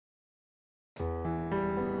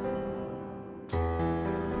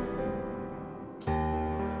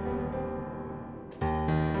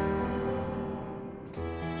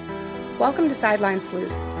Welcome to Sideline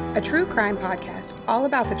Sleuths, a true crime podcast all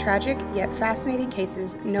about the tragic yet fascinating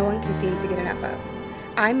cases no one can seem to get enough of.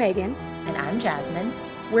 I'm Megan. And I'm Jasmine.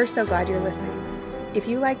 We're so glad you're listening. If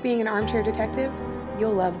you like being an armchair detective,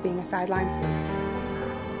 you'll love being a sideline sleuth.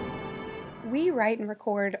 We write and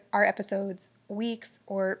record our episodes weeks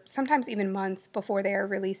or sometimes even months before they are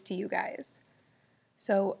released to you guys.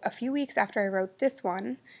 So a few weeks after I wrote this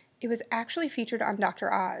one, it was actually featured on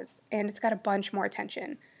Dr. Oz, and it's got a bunch more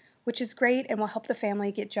attention, which is great and will help the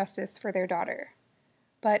family get justice for their daughter.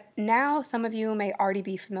 But now some of you may already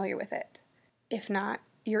be familiar with it. If not,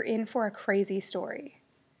 you're in for a crazy story.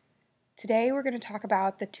 Today we're going to talk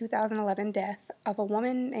about the 2011 death of a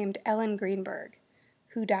woman named Ellen Greenberg,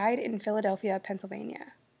 who died in Philadelphia,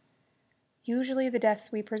 Pennsylvania. Usually the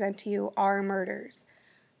deaths we present to you are murders,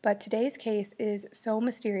 but today's case is so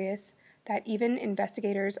mysterious that even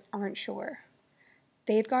investigators aren't sure.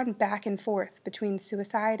 They've gone back and forth between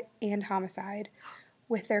suicide and homicide,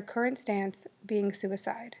 with their current stance being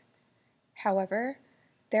suicide. However,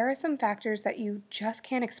 there are some factors that you just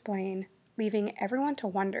can't explain, leaving everyone to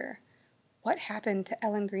wonder, what happened to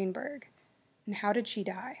Ellen Greenberg, and how did she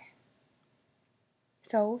die?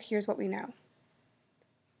 So here's what we know.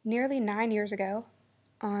 Nearly 9 years ago,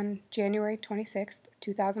 on January 26,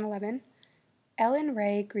 2011, Ellen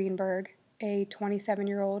Ray Greenberg, a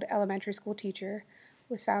 27-year-old elementary school teacher,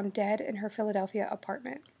 was found dead in her Philadelphia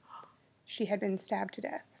apartment. She had been stabbed to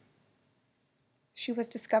death. She was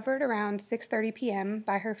discovered around 6:30 p.m.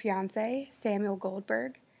 by her fiancé, Samuel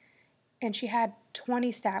Goldberg, and she had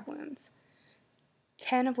 20 stab wounds,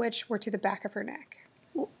 10 of which were to the back of her neck.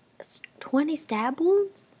 20 stab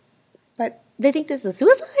wounds? But They think this is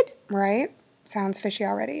suicide? right? Sounds fishy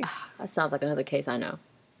already. That sounds like another case I know.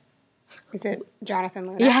 Is it Jonathan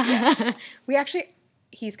Luna? Yeah. Yes.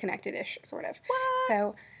 He's connected-ish, sort of. What?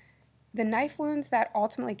 So, the knife wounds that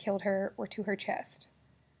ultimately killed her were to her chest.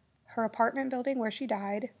 Her apartment building where she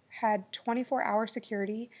died had 24-hour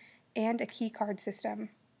security and a key card system,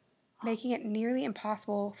 making it nearly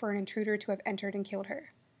impossible for an intruder to have entered and killed her.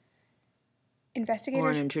 Investigators... Or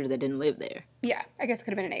an intruder that didn't live there. Yeah, I guess it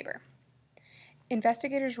could have been a neighbor.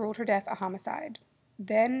 Investigators ruled her death a homicide,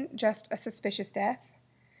 then just a suspicious death,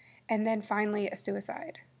 and then finally a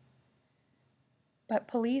suicide. But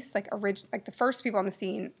police, the first people on the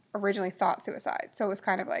scene originally thought suicide. So it was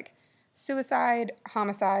kind of like suicide,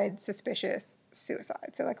 homicide, suspicious,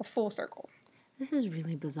 suicide. So like a full circle. This is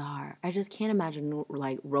really bizarre. I just can't imagine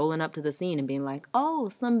rolling up to the scene and being like, oh,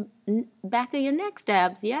 some back of your neck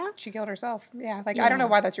stabs, yeah? She killed herself. Yeah, I don't know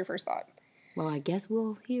why that's your first thought. Well, I guess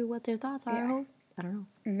we'll hear what their thoughts are. Yeah. I don't know.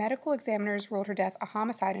 Medical examiners ruled her death a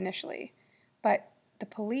homicide initially, but the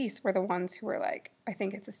police were the ones who were like, I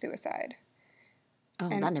think it's a suicide. Oh,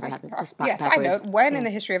 and that never happened. Just side note, when in the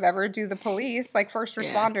history of ever do the police, first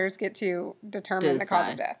responders, get to determine the cause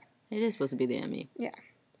of death? It is supposed to be the ME. Yeah.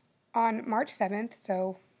 On March 7th,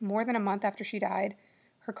 so more than a month after she died,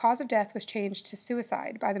 her cause of death was changed to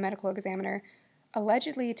suicide by the medical examiner,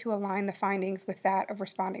 allegedly to align the findings with that of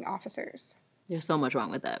responding officers. There's so much wrong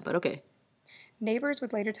with that, but okay. Neighbors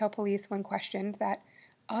would later tell police when questioned that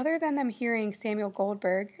other than them hearing Samuel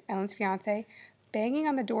Goldberg, Ellen's fiancé, banging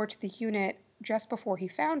on the door to the unit just before he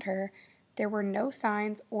found her, there were no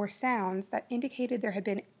signs or sounds that indicated there had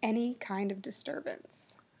been any kind of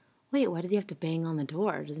disturbance. Wait, why does he have to bang on the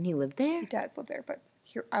door? Doesn't he live there? He does live there, but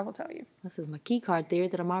here, I will tell you. This is my key card theory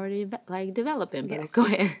that I'm already developing, but Yes. Go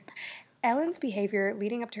ahead. Ellen's behavior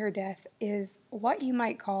leading up to her death is what you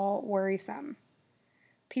might call worrisome.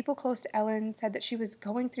 People close to Ellen said that she was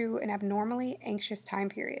going through an abnormally anxious time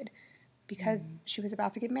period because she was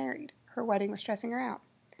about to get married. Her wedding was stressing her out.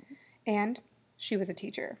 And she was a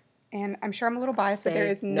teacher. And I'm sure I'm a little biased, but there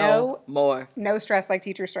is no stress like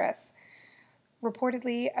teacher stress.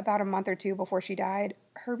 Reportedly, about a month or two before she died,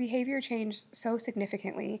 her behavior changed so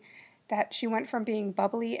significantly that she went from being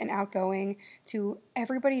bubbly and outgoing to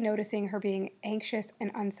everybody noticing her being anxious and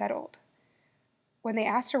unsettled. When they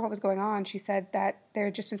asked her what was going on, she said that there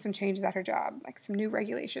had just been some changes at her job, like some new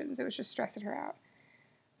regulations. It was just stressing her out.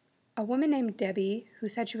 A woman named Debbie, who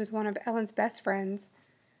said she was one of Ellen's best friends,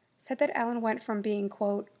 said that Ellen went from being,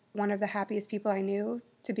 quote, one of the happiest people I knew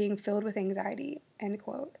to being filled with anxiety, end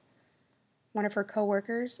quote. One of her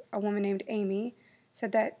coworkers, a woman named Amy,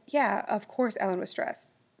 said that, yeah, of course Ellen was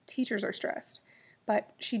stressed. Teachers are stressed.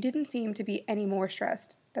 But she didn't seem to be any more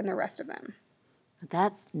stressed than the rest of them.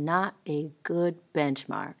 That's not a good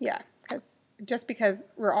benchmark. Yeah, because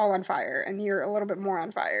we're all on fire and you're a little bit more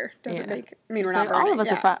on fire doesn't mean we're not burning. All of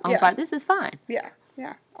us are on fire. This is fine. Yeah.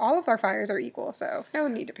 All of our fires are equal, so no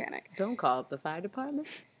need to panic. Don't call up the fire department.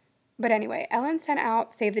 But anyway, Ellen sent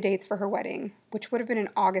out save the dates for her wedding, which would have been in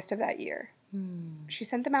August of that year. She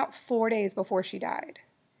sent them out 4 days before she died.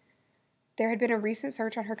 There had been a recent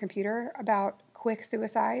search on her computer about quick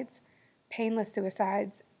suicides, painless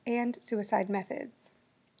suicides, and suicide methods.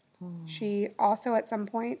 She also at some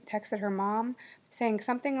point texted her mom saying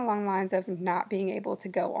something along the lines of not being able to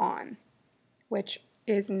go on, which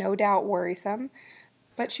is no doubt worrisome,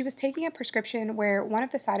 but she was taking a prescription where one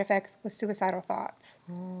of the side effects was suicidal thoughts.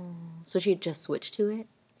 So she just switched to it?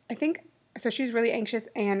 I think, so she was really anxious,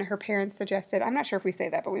 and her parents suggested, I'm not sure if we say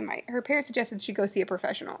that, but we might. Her parents suggested she go see a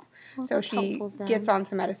professional. Well, So that's she helpful of them. gets on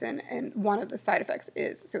some medicine, and one of the side effects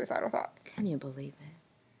is suicidal thoughts. Can you believe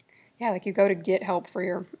it? Yeah, like you go to get help for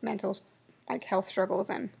your mental, like, health struggles,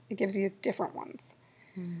 and it gives you different ones.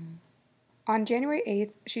 On January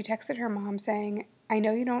 8th, she texted her mom saying, I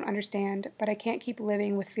know you don't understand, but I can't keep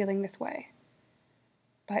living with feeling this way.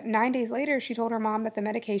 But 9 days later, she told her mom that the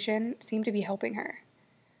medication seemed to be helping her.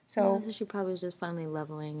 So, So she probably was just finally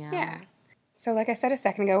leveling out. yeah. So like I said a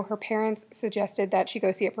second ago, her parents suggested that she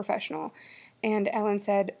go see a professional. And Ellen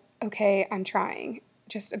said, okay, I'm trying.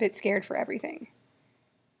 Just a bit scared for everything.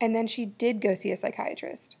 And then she did go see a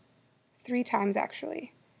psychiatrist. 3 times,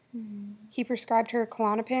 actually. He prescribed her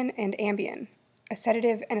Klonopin and Ambien, a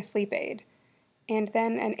sedative and a sleep aid, and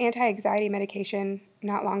then an anti-anxiety medication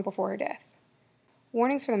not long before her death.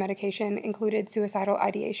 Warnings for the medication included suicidal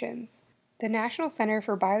ideations. The National Center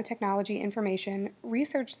for Biotechnology Information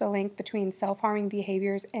researched the link between self-harming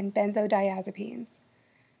behaviors and benzodiazepines.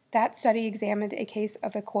 That study examined a case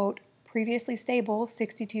of a, quote, previously stable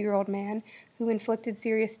 62-year-old man who inflicted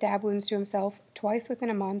serious stab wounds to himself twice within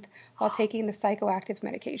a month while taking the psychoactive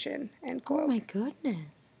medication, end quote. Oh my goodness.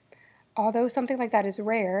 Although something like that is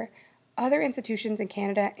rare, other institutions in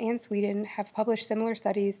Canada and Sweden have published similar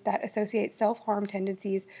studies that associate self-harm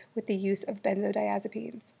tendencies with the use of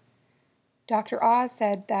benzodiazepines. Dr. Oz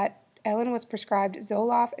said that Ellen was prescribed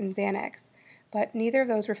Zoloft and Xanax, but neither of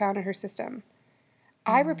those were found in her system.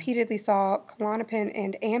 I repeatedly saw Klonopin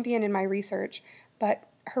and Ambien in my research, but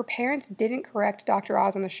her parents didn't correct Dr.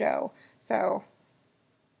 Oz on the show, so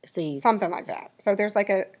something like that. So there's like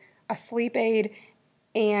a sleep aid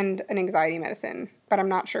and an anxiety medicine, but I'm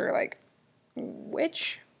not sure like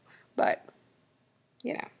which, but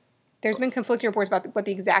you know. There's been conflicting reports about what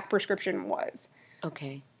the exact prescription was.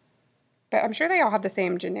 Okay. But I'm sure they all have the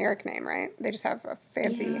same generic name, right? They just have a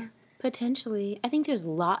fancy... Yeah, potentially. I think there's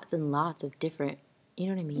lots and lots of different, you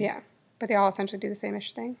know what I mean? Yeah, but they all essentially do the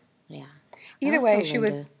same-ish thing. Yeah. Either Also, way, she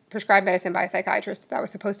was Linda- prescribed medicine by a psychiatrist that was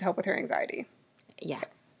supposed to help with her anxiety. Yeah.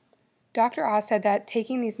 Dr. Oz said that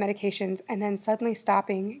taking these medications and then suddenly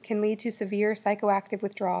stopping can lead to severe psychoactive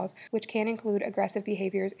withdrawals, which can include aggressive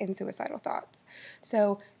behaviors and suicidal thoughts.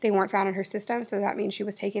 So they weren't found in her system, so that means she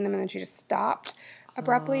was taking them and then she just stopped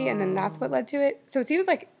abruptly, and then that's what led to it. So it seems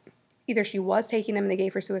like either she was taking them and they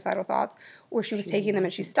gave her suicidal thoughts, or she was taking them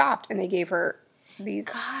and she stopped and they gave her these.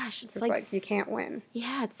 Gosh, it's like you can't win.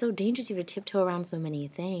 Yeah, it's so dangerous you have to tiptoe around so many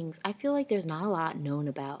things. I feel like there's not a lot known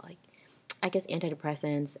about, like, I guess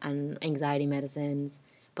antidepressants and anxiety medicines,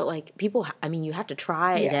 but like people, I mean, you have to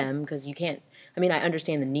try them because you can't. I mean, I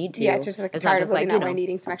understand the need to. Yeah, it's just like it's tired of living that way,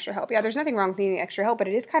 needing some extra help. Yeah, there's nothing wrong with needing extra help, but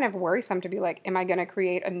it is kind of worrisome to be like, am I going to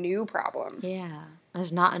create a new problem? Yeah,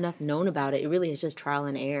 there's not enough known about it. It really is just trial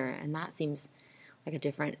and error, and that seems like a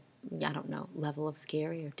different, I don't know, level of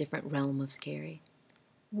scary or different realm of scary.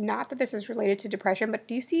 Not that this is related to depression, but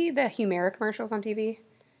do you see the Humira commercials on TV?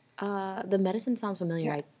 The medicine sounds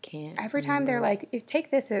familiar. I can't. Every time they're like,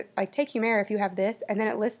 take this, like take Humira if you have this, and then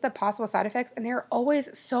it lists the possible side effects, and they're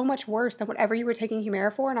always so much worse than whatever you were taking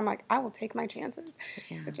Humira for, and I'm like, I will take my chances.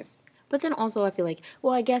 Yeah. So just. But then also I feel like,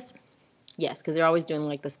 well, I guess, yes, because they're always doing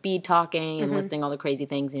like the speed talking and listing all the crazy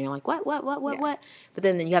things, and you're like, what? But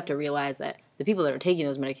then you have to realize that the people that are taking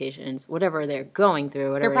those medications, whatever they're going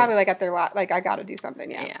through, whatever. They're probably like at their lot, like, I got to do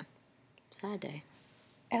something, Yeah. Sad day.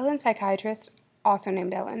 Ellen's psychiatrist, also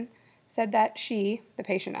named Ellen, said that she, the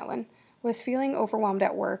patient Ellen, was feeling overwhelmed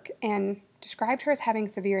at work and described her as having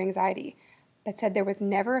severe anxiety, but said there was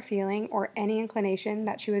never a feeling or any inclination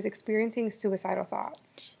that she was experiencing suicidal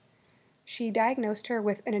thoughts. She diagnosed her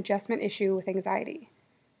with an adjustment issue with anxiety.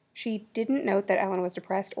 She didn't note that Ellen was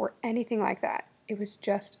depressed or anything like that. It was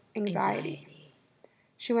just anxiety.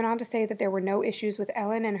 She went on to say that there were no issues with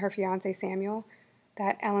Ellen and her fiancé Samuel,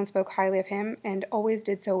 that Ellen spoke highly of him and always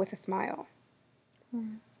did so with a smile.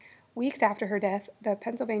 Weeks after her death, the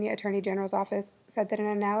Pennsylvania Attorney General's office said that an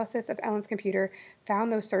analysis of Ellen's computer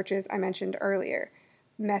found those searches I mentioned earlier: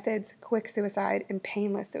 methods, quick suicide, and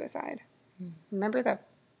painless suicide. Remember the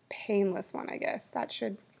painless one, I guess. That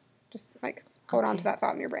should just, like, hold on to that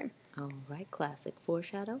thought in your brain. All right, classic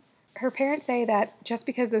foreshadow. Her parents say that just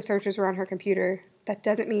because those searches were on her computer, that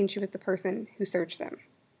doesn't mean she was the person who searched them.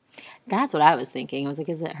 That's what I was thinking. I was like,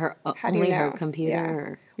 is it her How do you only her know? computer? Yeah. Or,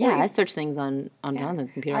 Or yeah, I search things on yeah.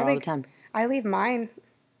 Jonathan's computer I all the like time. I leave mine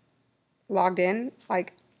logged in,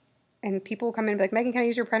 like, and people will come in and be like, Megan, can I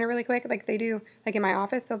use your printer really quick? Like they do, like in my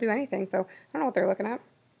office, they'll do anything. So I don't know what they're looking at.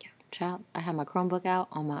 Child, I have my Chromebook out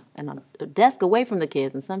on a desk away from the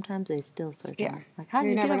kids, and sometimes they still search on it. Like, how do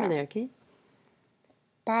you get over there, kid?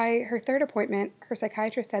 By her third appointment, her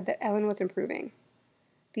psychiatrist said that Ellen was improving.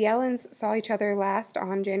 The Ellens saw each other last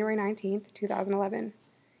on January 19th, 2011,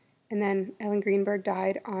 and then Ellen Greenberg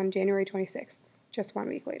died on January 26th, just 1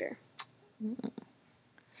 week later.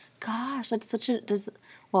 Gosh, that's such a...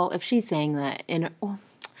 well, if she's saying that,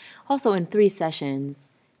 also in 3 sessions,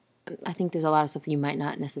 I think there's a lot of stuff that you might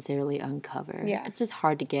not necessarily uncover. Yeah. It's just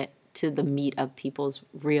hard to get to the meat of people's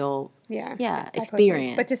real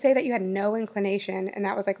experience. But to say that you had no inclination, and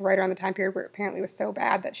that was like right around the time period where apparently it was so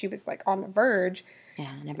bad that she was like on the verge.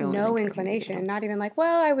 Yeah, and everyone no was inclination, not even like,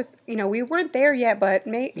 well, I was, we weren't there yet, but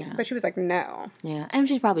but she was like, no. Yeah, and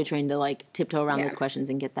she's probably trained to like tiptoe around those questions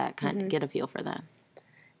and get that get a feel for that.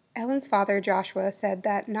 Ellen's father, Joshua, said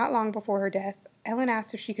that not long before her death, Ellen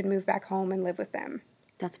asked if she could move back home and live with them.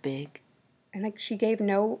 That's big. And like she gave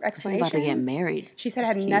no explanation. She's about to get married. She said it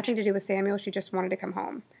had nothing to do with Samuel. She just wanted to come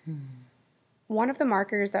home. One of the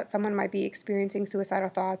markers that someone might be experiencing suicidal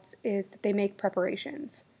thoughts is that they make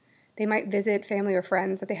preparations. They might visit family or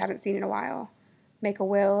friends that they haven't seen in a while, make a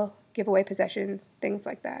will, give away possessions, things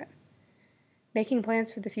like that. Making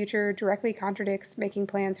plans for the future directly contradicts making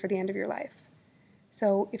plans for the end of your life.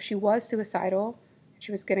 So if she was suicidal,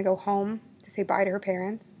 she was going to go home to say bye to her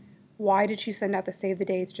parents, why did she send out the save the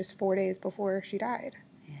dates just 4 days before she died?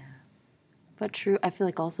 Yeah. But true, I feel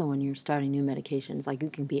like also when you're starting new medications, like you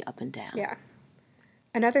can be up and down. Yeah.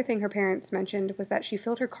 Another thing her parents mentioned was that she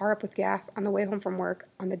filled her car up with gas on the way home from work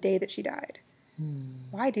on the day that she died.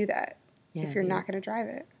 Why do that if you're not going to drive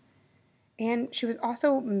it? And she was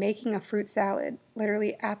also making a fruit salad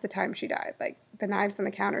literally at the time she died. Like the knives on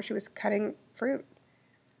the counter, she was cutting fruit.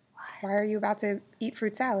 Why are you about to eat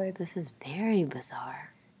fruit salad? This is very bizarre.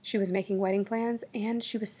 She was making wedding plans, and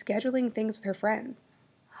she was scheduling things with her friends.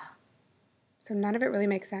 So none of it really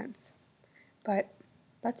makes sense. But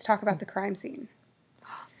let's talk about the crime scene.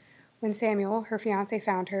 When Samuel, her fiancé,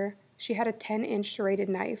 found her, she had a 10-inch serrated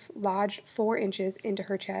knife lodged 4 inches into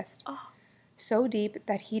her chest, so deep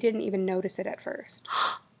that he didn't even notice it at first.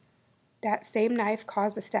 That same knife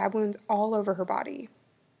caused the stab wounds all over her body.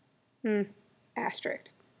 Asterisk.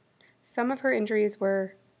 Some of her injuries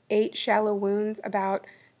were 8 shallow wounds about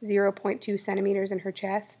 0.2 centimeters in her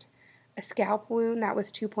chest, a scalp wound that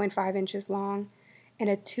was 2.5 inches long, and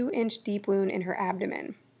a 2-inch deep wound in her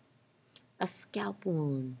abdomen. A scalp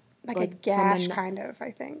wound? Like a gash, kind of,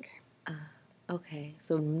 I think. Okay,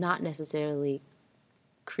 so not necessarily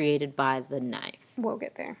created by the knife. We'll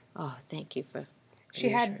get there. Oh, thank you for She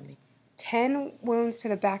had 10 wounds to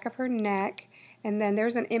the back of her neck, and then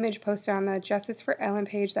there's an image posted on the Justice for Ellen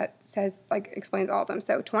page that says, explains all of them.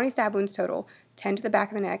 So 20 stab wounds total, 10 to the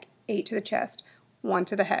back of the neck, 8 to the chest, 1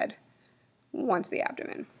 to the head, 1 to the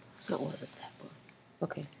abdomen. So it was a stab wound.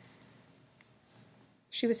 Okay.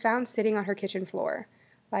 She was found sitting on her kitchen floor,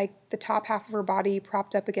 like the top half of her body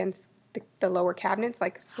propped up against the lower cabinets,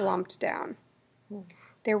 like slumped down.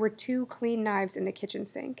 There were 2 clean knives in the kitchen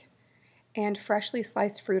sink and freshly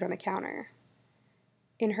sliced fruit on the counter.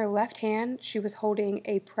 In her left hand, she was holding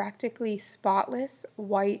a practically spotless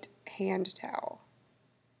white hand towel.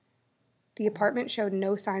 The apartment showed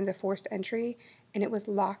no signs of forced entry, and it was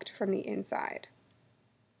locked from the inside.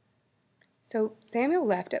 So Samuel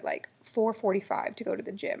left at 4:45 to go to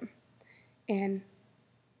the gym. And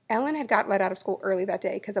Ellen had got let out of school early that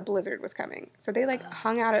day because a blizzard was coming. So they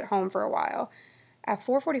hung out at home for a while. At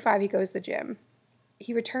 4:45, he goes to the gym.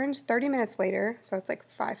 He returns 30 minutes later, so it's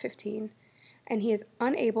 5:15, and he is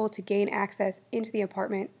unable to gain access into the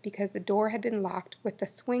apartment because the door had been locked with the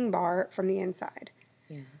swing bar from the inside.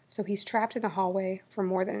 Yeah. So he's trapped in the hallway for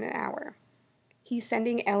more than an hour. He's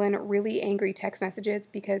sending Ellen really angry text messages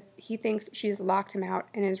because he thinks she's locked him out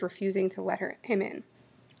and is refusing to let him in.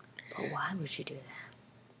 But why would she do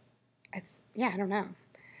that? I don't know.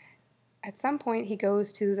 At some point, he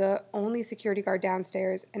goes to the only security guard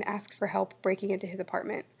downstairs and asks for help breaking into his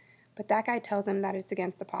apartment, but that guy tells him that it's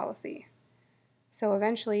against the policy. So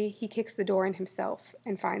eventually, he kicks the door in himself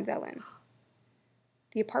and finds Ellen.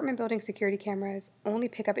 The apartment building security cameras only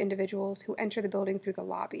pick up individuals who enter the building through the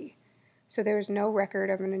lobby, so there is no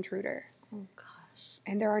record of an intruder. Oh, gosh.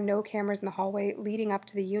 And there are no cameras in the hallway leading up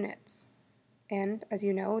to the units. And, as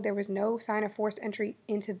you know, there was no sign of forced entry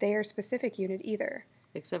into their specific unit either.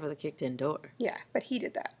 Except for the kicked-in door. Yeah, but he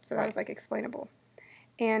did that, so that was, like, explainable.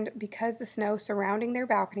 And because the snow surrounding their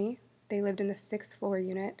balcony, they lived in the 6th floor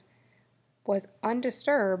unit, was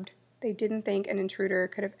undisturbed, they didn't think an intruder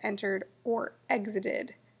could have entered or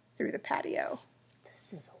exited through the patio.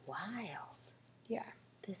 This is wild. Yeah.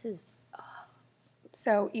 This is...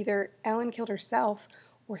 So either Ellen killed herself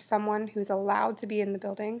or someone who's allowed to be in the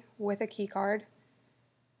building with a key card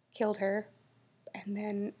killed her, and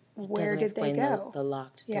then where did they go? The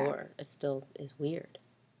locked door. It still is weird.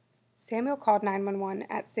 Samuel called 911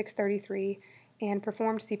 at 6:33 and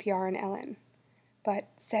performed CPR on Ellen. But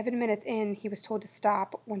 7 minutes in, he was told to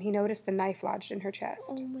stop when he noticed the knife lodged in her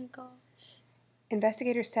chest. Oh my gosh.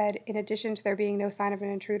 Investigators said in addition to there being no sign of an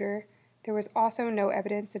intruder, there was also no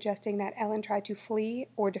evidence suggesting that Ellen tried to flee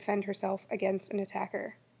or defend herself against an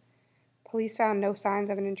attacker. Police found no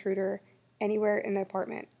signs of an intruder anywhere in the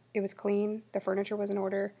apartment. It was clean, the furniture was in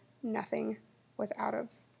order, nothing was out of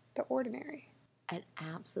the ordinary.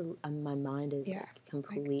 My mind is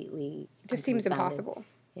completely... It just seems impossible.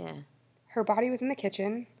 Yeah. Her body was in the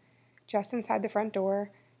kitchen, just inside the front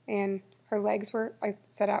door, and her legs were, like,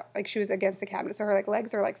 set out, like, she was against the cabinet. So her, like,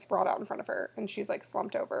 legs are, like, sprawled out in front of her, and she's, like,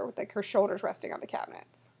 slumped over with, like, her shoulders resting on the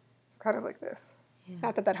cabinets. So kind of like this. Yeah.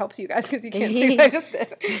 Not that helps you guys, because you can't see what I just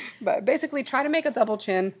did. But basically, try to make a double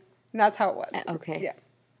chin, and that's how it was. Okay. Yeah.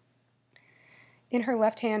 In her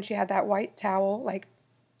left hand, she had that white towel, like,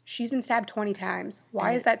 she's been stabbed 20 times.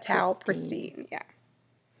 Why is that towel pristine? Yeah.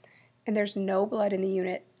 And there's no blood in the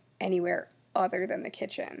unit anywhere other than the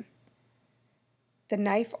kitchen. The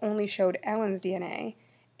knife only showed Ellen's DNA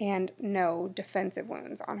and no defensive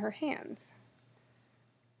wounds on her hands.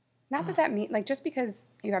 Not that means, like, just because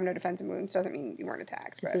you have no defensive wounds doesn't mean you weren't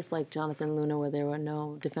attacked. Is this like Jonathan Luna where there were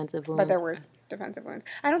no defensive wounds? But there were defensive wounds.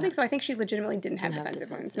 I don't think so. I think she legitimately didn't have defensive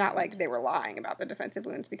wounds. Not like they were lying about the defensive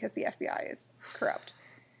wounds because the FBI is corrupt.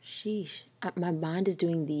 Sheesh. My mind is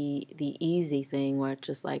doing the easy thing where it's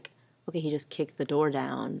just like, okay, he just kicked the door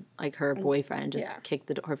down, like her boyfriend just kicked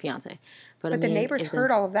her fiance. But I mean, the neighbors heard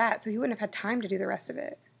all of that, so he wouldn't have had time to do the rest of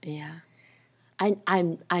it. Yeah.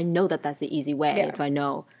 I know that that's the easy way, so I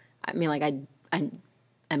know. I mean, like,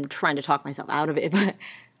 I'm trying to talk myself out of it,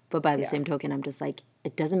 but by the same token, I'm just like,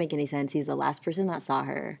 it doesn't make any sense. He's the last person that saw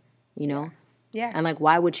her, you know? Yeah. And, like,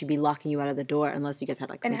 why would she be locking you out of the door unless you guys had,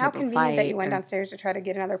 like, some type of fight? And how convenient that you went downstairs to try to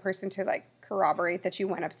get another person to, like, corroborate that you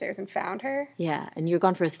went upstairs and found her. Yeah, and you're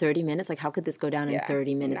gone for 30 minutes. Like, how could this go down in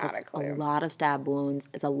 30 minutes? Not a clue. A lot of stab wounds.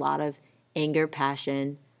 It's a lot of anger,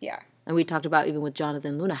 passion. Yeah. And we talked about even with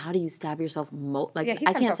Jonathan Luna, how do you stab yourself? I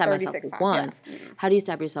can't stab myself times. once. Yeah. How do you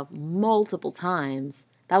stab yourself multiple times?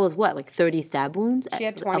 That was what, like 30 stab wounds? She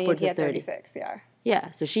had 20 and he had 36, yeah.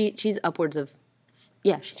 Yeah, so she's upwards of,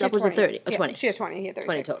 she's upwards of 30, 20. She had 20, he had 36.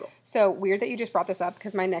 20 total. So weird that you just brought this up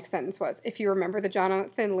because my next sentence was, if you remember the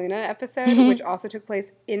Jonathan Luna episode, which also took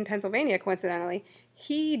place in Pennsylvania, coincidentally,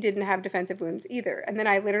 he didn't have defensive wounds either. And then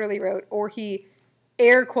I literally wrote, or he...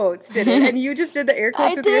 air quotes did it, and you just did the air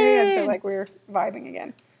quotes with your hand, so like we're vibing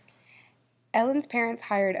again. Ellen's parents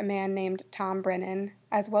hired a man named Tom Brennan,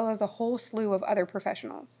 as well as a whole slew of other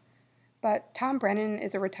professionals. But Tom Brennan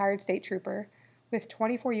is a retired state trooper with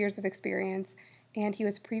 24 years of experience, and he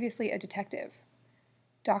was previously a detective.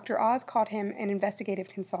 Dr. Oz called him an investigative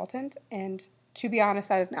consultant, and to be honest,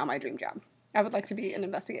 that is now my dream job. I would like to be an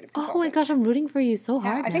investigative consultant. Oh my gosh, I'm rooting for you so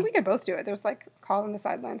hard. I think we could both do it. There's like call on the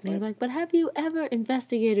sidelines. And you're like, but have you ever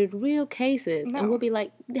investigated real cases? No. And we'll be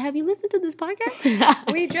like, have you listened to this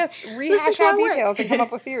podcast? We just rehash out details and come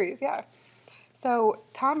up with theories, yeah. So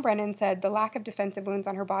Tom Brennan said the lack of defensive wounds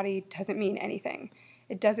on her body doesn't mean anything.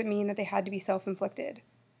 It doesn't mean that they had to be self-inflicted.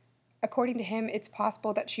 According to him, it's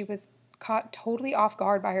possible that she was caught totally off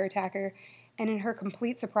guard by her attacker, and in her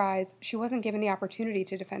complete surprise, she wasn't given the opportunity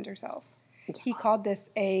to defend herself. Yeah. He called this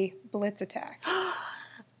a blitz attack.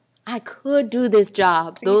 I could do this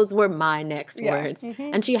job. See? Those were my next words.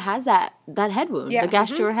 Mm-hmm. And she has that head wound, the gash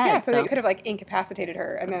to her head. Yeah, so they could have like incapacitated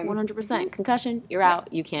her, and then 100% concussion. You're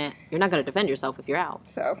out. You can't. You're not going to defend yourself if you're out.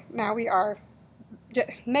 So now we are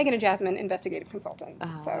Megan and Jasmine, investigative consultants.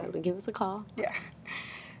 So give us a call. Yeah.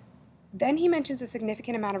 Then he mentions a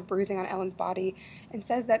significant amount of bruising on Ellen's body and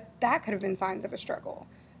says that could have been signs of a struggle.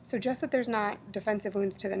 So just that there's not defensive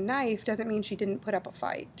wounds to the knife doesn't mean she didn't put up a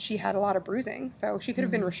fight. She had a lot of bruising, so she could have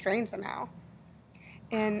been restrained somehow.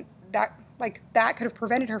 And that could have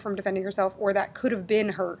prevented her from defending herself, or that could have been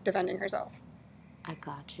her defending herself. I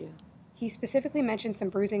got you. He specifically mentioned some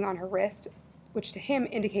bruising on her wrist, which to him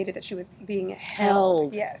indicated that she was being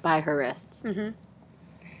held. Yes. By her wrists.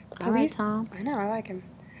 Mm-hmm. All right, Tom. I know, I like him.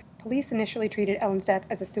 Police initially treated Ellen's death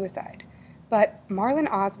as a suicide, But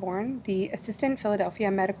Marlon Osborne, the assistant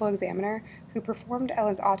Philadelphia medical examiner who performed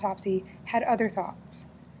Ellen's autopsy, had other thoughts.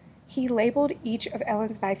 He labeled each of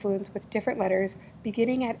Ellen's knife wounds with different letters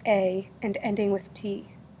beginning at A and ending with T.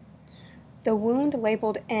 The wound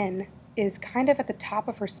labeled N is kind of at the top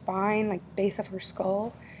of her spine, like base of her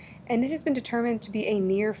skull, and it has been determined to be a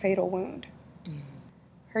near-fatal wound.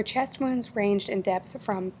 Her chest wounds ranged in depth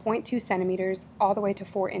from 0.2 centimeters all the way to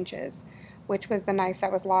 4 inches, which was the knife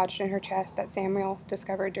that was lodged in her chest that Samuel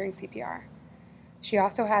discovered during CPR. She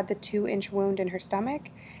also had the 2-inch wound in her stomach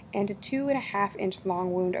and a 2.5-inch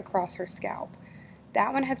long wound across her scalp.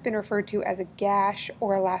 That one has been referred to as a gash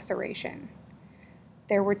or a laceration.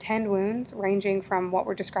 There were 10 wounds, ranging from what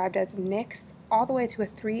were described as nicks all the way to a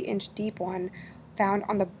 3-inch deep one found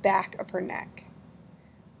on the back of her neck.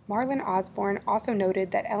 Marlon Osborne also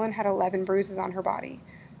noted that Ellen had 11 bruises on her body,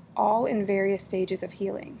 all in various stages of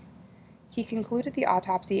healing. He concluded the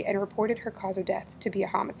autopsy and reported her cause of death to be a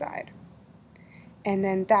homicide. And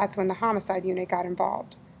then that's when the homicide unit got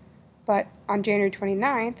involved. But on January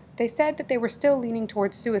 29th, they said that they were still leaning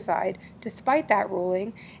towards suicide despite that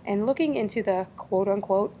ruling and looking into the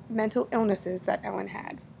quote-unquote mental illnesses that Ellen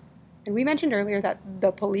had. And we mentioned earlier that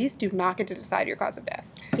the police do not get to decide your cause of death.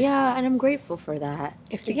 Yeah, and I'm grateful for that.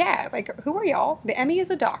 Who are y'all? The Emmy is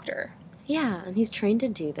a doctor. Yeah, and he's trained to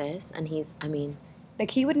do this, and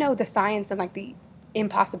he would know the science and, the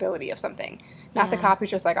impossibility of something. Not the cop who's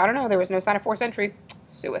just like, I don't know, there was no sign of forced entry.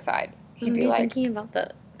 Suicide. He'd be like... thinking about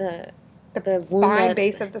the spine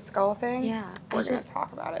base of the skull thing? Yeah. We're going to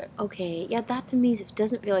talk about it. Okay, yeah, that to me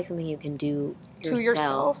doesn't feel like something you can do yourself. To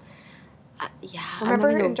yourself? Yeah. Remember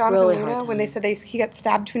in Jonathan Luna when they said he got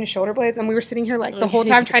stabbed between his shoulder blades and we were sitting here the whole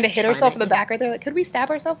time trying to hit ourselves in the back right there? Could we stab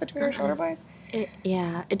ourselves between our shoulder blades?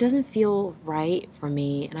 It doesn't feel right for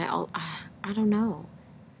me, and I don't know.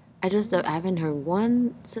 I haven't heard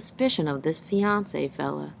one suspicion of this fiance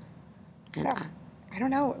fella. And so, I don't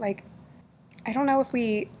know. I don't know if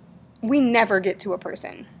we never get to a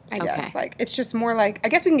person, I guess. It's just more I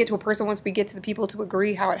guess we can get to a person once we get to the people to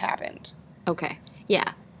agree how it happened. Okay.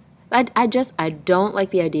 Yeah. I don't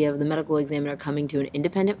like the idea of the medical examiner coming to an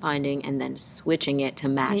independent finding and then switching it to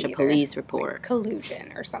match a police report.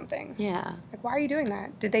 Collusion or something. Yeah. Why are you doing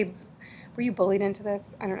that? Were you bullied into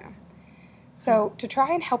this? I don't know. So, to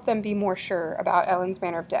try and help them be more sure about Ellen's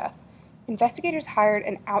manner of death, investigators hired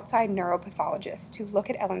an outside neuropathologist to look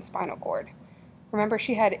at Ellen's spinal cord. Remember,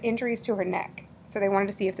 she had injuries to her neck, so they wanted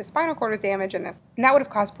to see if the spinal cord was damaged, and that would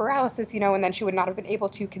have caused paralysis, and then she would not have been able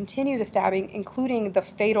to continue the stabbing, including the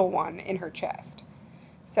fatal one in her chest.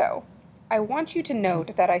 So, I want you to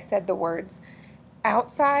note that I said the words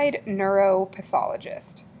outside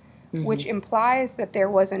neuropathologist, which implies that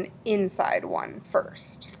there was an inside one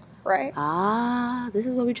first. Right? This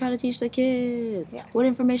is what we try to teach the kids. Yes. What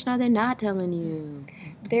information are they not telling you?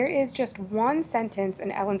 There is just one sentence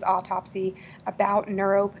in Ellen's autopsy about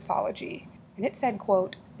neuropathology, and it said,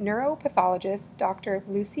 quote, neuropathologist Dr.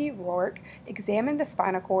 Lucy Rourke examined the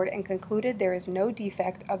spinal cord and concluded there is no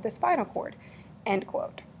defect of the spinal cord, end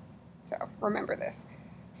quote. So, remember this.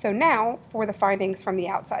 So now, for the findings from the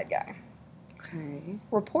outside guy. Okay.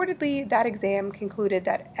 Reportedly, that exam concluded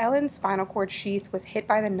that Ellen's spinal cord sheath was hit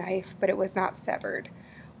by the knife, but it was not severed,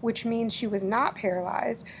 which means she was not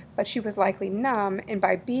paralyzed, but she was likely numb, and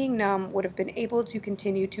by being numb would have been able to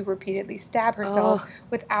continue to repeatedly stab herself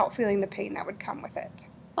without feeling the pain that would come with it.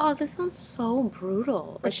 Oh, this sounds so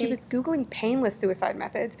brutal. But she was Googling painless suicide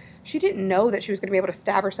methods. She didn't know that she was going to be able to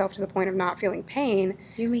stab herself to the point of not feeling pain.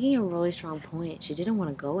 You're making a really strong point. She didn't want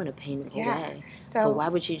to go in a painful way. So why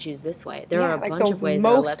would she choose this way? There are a bunch of ways that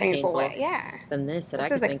are less painful than this that I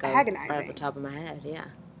can think of agonizing. Right off the top of my head. Yeah.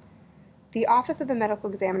 The Office of the Medical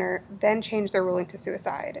Examiner then changed their ruling to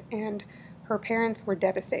suicide, and her parents were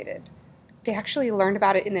devastated. They actually learned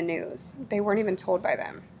about it in the news. They weren't even told by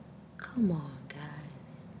them. Come on.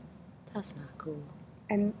 That's not cool.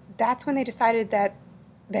 And that's when they decided that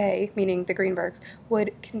they, meaning the Greenbergs,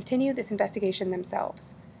 would continue this investigation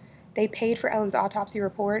themselves. They paid for Ellen's autopsy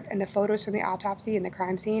report and the photos from the autopsy and the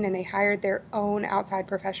crime scene, and they hired their own outside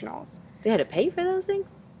professionals. They had to pay for those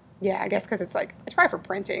things? Yeah, I guess because it's probably for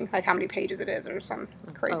printing, how many pages it is or some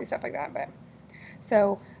crazy stuff like that. But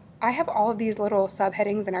so I have all of these little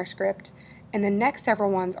subheadings in our script, and the next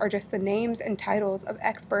several ones are just the names and titles of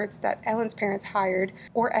experts that Ellen's parents hired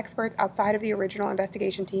or experts outside of the original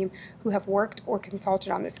investigation team who have worked or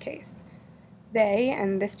consulted on this case. They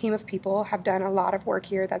and this team of people have done a lot of work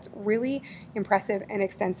here that's really impressive and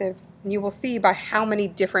extensive, and you will see by how many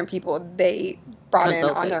different people they brought in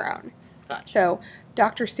on their own. Gotcha. So,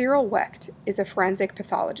 Dr. Cyril Wecht is a forensic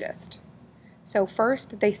pathologist. So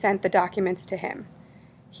first, they sent the documents to him.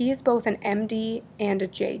 He is both an MD and a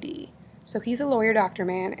JD. So he's a lawyer doctor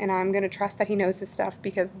man, and I'm going to trust that he knows his stuff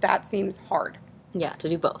because that seems hard. Yeah, to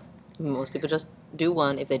do both. Most people just do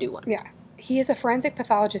one if they do one. Yeah. He is a forensic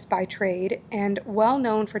pathologist by trade and well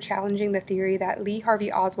known for challenging the theory that Lee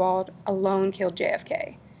Harvey Oswald alone killed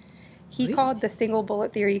JFK. He Really? called the single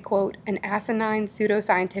bullet theory, quote, an asinine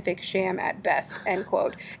pseudoscientific sham at best, end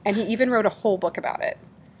quote. And he even wrote a whole book about it.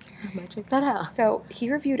 I might check that out. So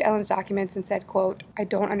he reviewed Ellen's documents and said, quote, I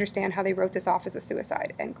don't understand how they wrote this off as a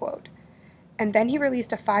suicide, end quote. And then he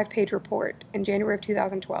released a 5-page report in January of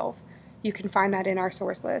 2012. You can find that in our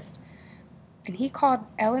source list. And he called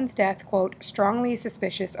Ellen's death, quote, strongly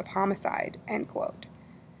suspicious of homicide, end quote.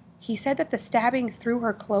 He said that the stabbing through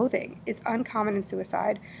her clothing is uncommon in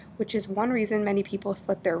suicide, which is one reason many people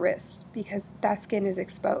slit their wrists, because that skin is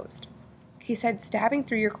exposed. He said stabbing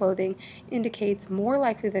through your clothing indicates more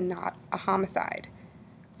likely than not a homicide.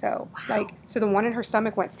 So, Wow. So the one in her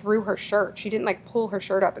stomach went through her shirt. She didn't, pull her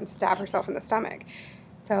shirt up and stab herself in the stomach.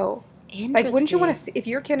 So, wouldn't you want to see, if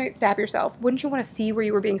you're going to stab yourself, wouldn't you want to see where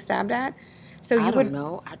you were being stabbed at? So I don't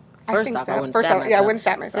know. First off, I wouldn't stab myself. Yeah, I wouldn't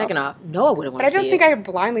stab myself. Second off, no, I wouldn't want to see it. But I don't think I would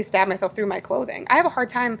blindly stab myself through my clothing. I have a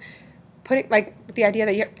hard time putting, the idea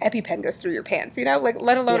that your EpiPen goes through your pants,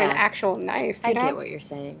 let alone an actual knife, I get what you're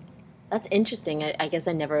saying. That's interesting. I guess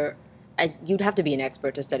you'd have to be an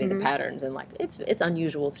expert to study the patterns, and, it's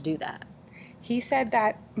unusual to do that. He said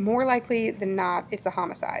that more likely than not, it's a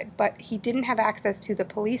homicide, but he didn't have access to the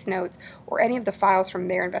police notes or any of the files from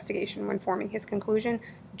their investigation when forming his conclusion,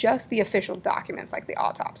 just the official documents like the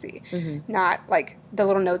autopsy, not the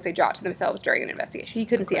little notes they jot to themselves during an investigation. He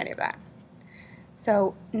couldn't see any of that.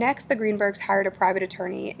 So next, the Greenbergs hired a private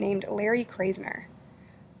attorney named Larry Krasner.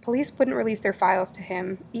 Police wouldn't release their files to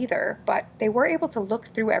him either, but they were able to look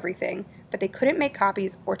through everything, but they couldn't make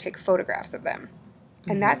copies or take photographs of them.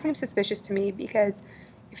 And that seems suspicious to me because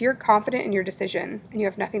if you're confident in your decision and you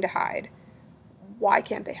have nothing to hide, why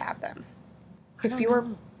can't they have them? If you were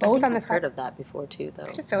both on the side, I've heard of that before too, though.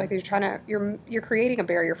 I just feel like you're creating a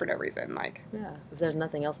barrier for no reason. Yeah, if there's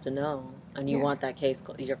nothing else to know and you want that case,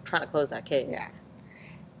 you're trying to close that case. Yeah.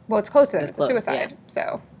 Well, it's close to them. It's a suicide. Yeah.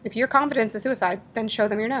 So if you're confident it's a suicide, then show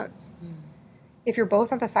them your notes. If you're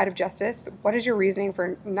both on the side of justice, what is your reasoning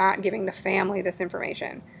for not giving the family this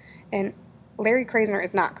information? And Larry Krasner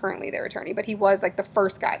is not currently their attorney, but he was the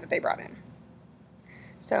first guy that they brought in.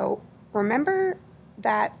 So remember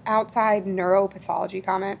that outside neuropathology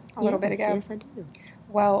comment a little bit ago? Yes, I do.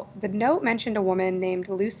 Well, the note mentioned a woman named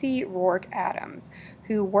Lucy Rourke Adams,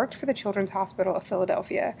 who worked for the Children's Hospital of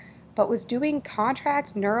Philadelphia, but was doing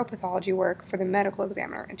contract neuropathology work for the medical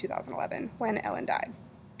examiner in 2011 when Ellen died.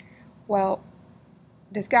 Well,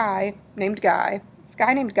 this guy named Guy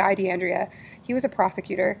DeAndrea, he was a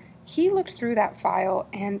prosecutor. He looked through that file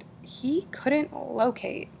and he couldn't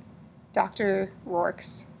locate Dr.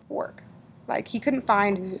 Rourke's work. He couldn't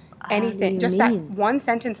find anything. Just that one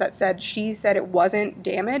sentence that said she said it wasn't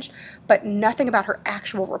damaged, but nothing about her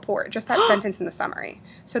actual report. Just that sentence in the summary.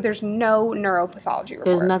 So there's no neuropathology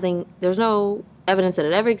report. There's no evidence that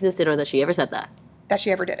it ever existed or that she ever said that. That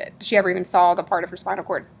she ever did it. She ever even saw the part of her spinal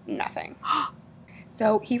cord. Nothing.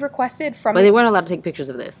 So he requested from... But they weren't allowed to take pictures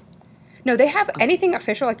of this. No, they have anything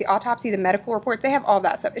official, like the autopsy, the medical reports, they have all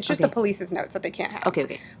that stuff. It's just the police's notes that they can't have.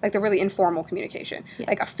 Okay. The really informal communication.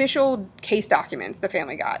 Yeah. Official case documents the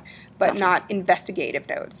family got, but not investigative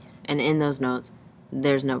notes. And in those notes,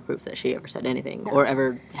 there's no proof that she ever said anything or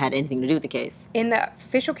ever had anything to do with the case. In the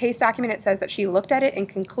official case document, it says that she looked at it and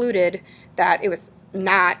concluded that it was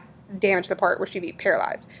not damaged the part where she'd be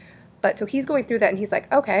paralyzed. But so he's going through that and he's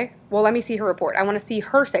like, okay, well, let me see her report. I want to see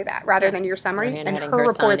her say that rather than your summary. And her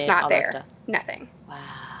report's not there. Nothing. Wow.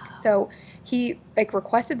 So he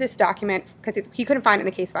requested this document because he couldn't find it in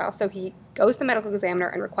the case file. So he goes to the medical examiner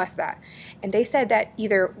and requests that. And they said that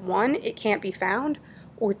either one, it can't be found,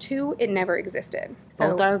 or two, it never existed. So,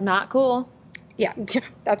 both are not cool. Yeah,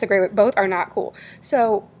 that's a great way. Both are not cool.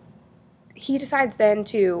 So he decides then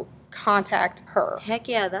to contact her. Heck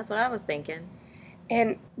yeah, that's what I was thinking.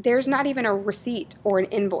 And there's not even a receipt or an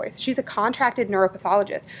invoice. She's a contracted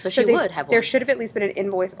neuropathologist. So she would have one. There should have at least been an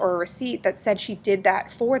invoice or a receipt that said she did that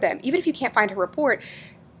for them. Even if you can't find her report,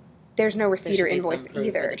 there's no receipt or invoice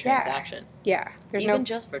either. The transaction. Yeah. Even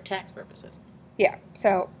just for tax purposes. Yeah.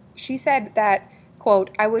 So she said that,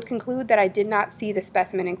 quote, I would conclude that I did not see the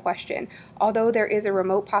specimen in question, although there is a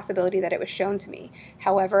remote possibility that it was shown to me.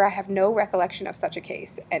 However, I have no recollection of such a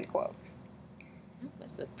case, end quote.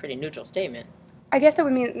 That's a pretty neutral statement. I guess that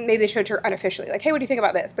would mean maybe they showed her unofficially, hey, what do you think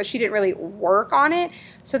about this? But she didn't really work on it.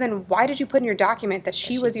 So then why did you put in your document that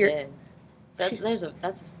she was your... Did.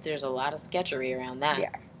 There's a lot of sketchery around that. Yeah.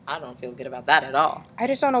 I don't feel good about that at all. I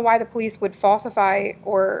just don't know why the police would falsify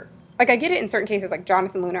or, like, I get it in certain cases, like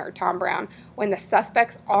Jonathan Luna or Tom Brown, when the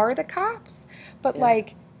suspects are the cops, but, Yeah.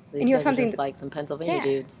 like, These and you have guys are something, just like some Pennsylvania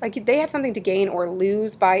dudes. like, they have something to gain or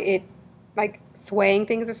lose by it, like, swaying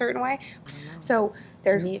things a certain way. I don't know. So,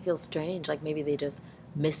 to me, it feels strange. Like, maybe they just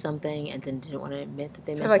missed something and then didn't want to admit that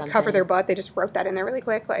they missed something. Cover their butt, they just wrote that in there really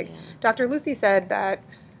quick. Like, Dr. Lucy said that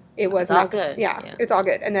it was it's all good. Yeah, it's all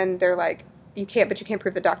good. And then they're like, you can't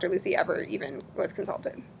prove that Dr. Lucy ever even was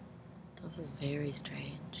consulted. This is very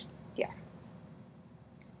strange. Yeah.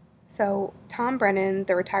 So Tom Brennan,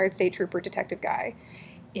 the retired state trooper detective guy,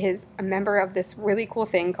 is a member of this really cool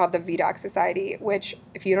thing called the VDOC Society, which,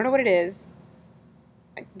 if you don't know what it is,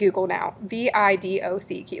 Google now,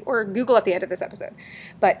 VIDOCQ, or Google at the end of this episode.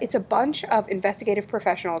 But it's a bunch of investigative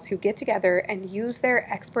professionals who get together and use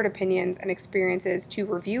their expert opinions and experiences to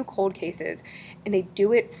review cold cases, and they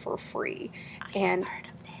do it for free. And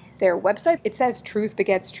their website, it says Truth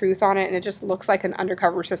Begets Truth on it, and it just looks like an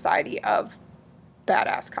undercover society of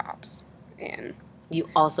badass cops. And you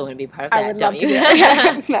also want to be part of that, I would love to do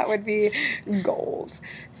that. That would be goals.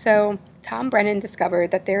 So Tom Brennan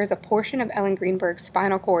discovered that there is a portion of Ellen Greenberg's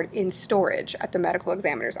spinal cord in storage at the medical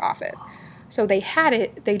examiner's office. So they had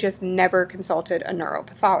it, they just never consulted a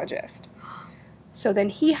neuropathologist. So then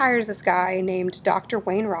he hires this guy named Dr.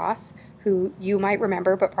 Wayne Ross, who you might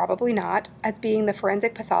remember, but probably not, as being the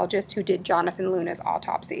forensic pathologist who did Jonathan Luna's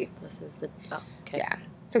autopsy. Okay. Yeah.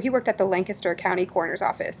 So he worked at the Lancaster County Coroner's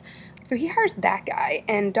Office. So he hires that guy,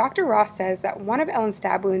 and Dr. Ross says that one of Ellen's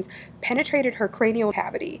stab wounds penetrated her cranial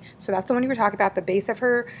cavity. So that's the one you were talking about, the base of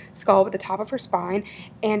her skull at the top of her spine,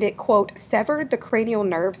 and it, quote, severed the cranial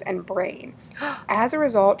nerves and brain. As a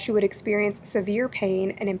result, she would experience severe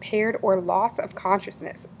pain and impaired or loss of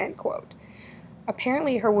consciousness, end quote.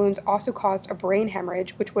 Apparently, her wounds also caused a brain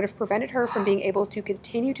hemorrhage, which would have prevented her from being able to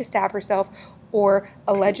continue to stab herself or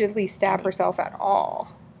allegedly stab herself at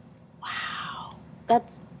all. Wow.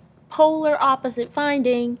 That's polar opposite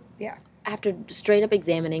finding. Yeah. After straight up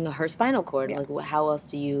examining her spinal cord, like, how else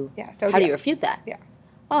do you, how do you refute that? Yeah.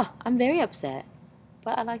 Oh, I'm very upset.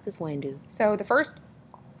 But I like this Wayne dude. So the first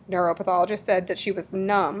neuropathologist said that she was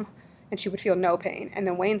numb and she would feel no pain. And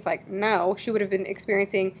then Wayne's like, no, she would have been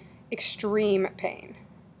experiencing extreme pain.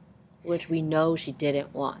 Which we know she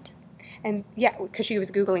didn't want. And yeah, because she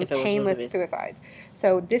was Googling painless suicides.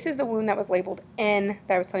 So this is the wound that was labeled N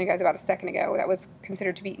that I was telling you guys about a second ago that was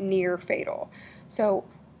considered to be near fatal. So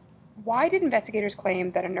why did investigators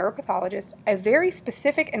claim that a neuropathologist, a very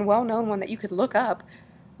specific and well-known one that you could look up,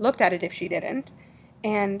 looked at it if she didn't?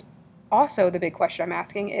 And also the big question I'm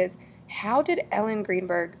asking is, how did Ellen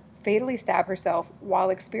Greenberg fatally stab herself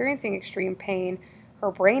while experiencing extreme pain,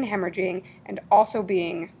 her brain hemorrhaging, and also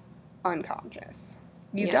being unconscious?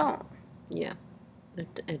 You don't. Yeah.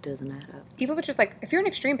 It doesn't add up. Even with just like, if you're in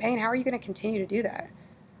extreme pain, how are you going to continue to do that?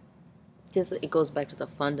 Because it goes back to the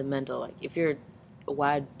fundamental, like, if you're,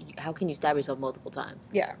 how can you stab yourself multiple times?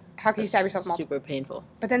 Yeah. How can you stab yourself multiple? Super painful.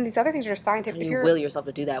 But then these other things are scientific. How do you will yourself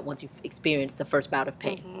to do that once you've experienced the first bout of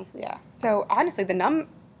pain? Mm-hmm. Yeah. So honestly, the numb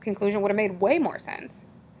conclusion would have made way more sense.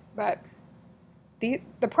 But the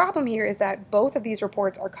problem here is that both of these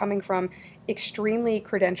reports are coming from extremely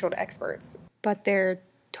credentialed experts, but they're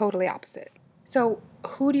totally opposite. So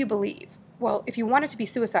who do you believe? Well, if you want it to be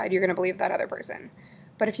suicide, you're going to believe that other person.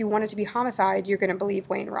 But if you want it to be homicide, you're going to believe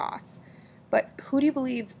Wayne Ross. But who do you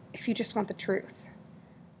believe if you just want the truth?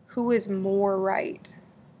 Who is more right?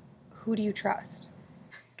 Who do you trust?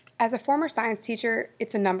 As a former science teacher,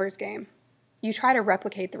 it's a numbers game. You try to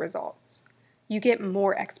replicate the results. You get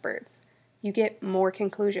more experts. You get more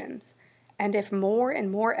conclusions. And if more and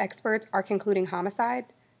more experts are concluding homicide,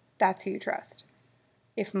 that's who you trust.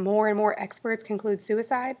 If more and more experts conclude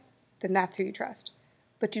suicide, then that's who you trust.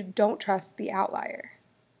 But you don't trust the outlier.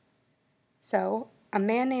 So, a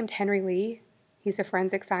man named Henry Lee, he's a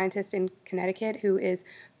forensic scientist in Connecticut who is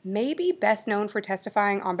maybe best known for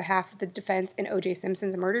testifying on behalf of the defense in O.J.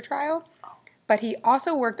 Simpson's murder trial, but he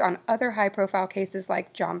also worked on other high-profile cases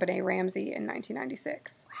like John Benet Ramsey in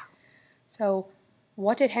 1996. Wow. So,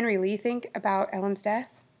 what did Henry Lee think about Ellen's death?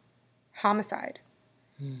 Homicide.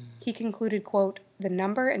 He concluded, quote, the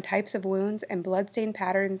number and types of wounds and bloodstain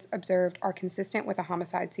patterns observed are consistent with a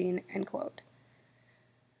homicide scene, end quote.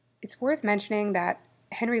 It's worth mentioning that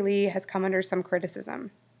Henry Lee has come under some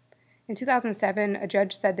criticism. In 2007, a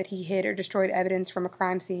judge said that he hid or destroyed evidence from a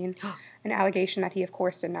crime scene, an allegation that he, of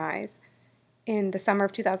course, denies. In the summer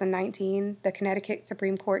of 2019, the Connecticut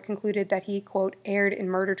Supreme Court concluded that he, quote, erred in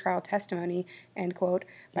murder trial testimony, end quote,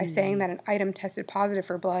 by saying that an item tested positive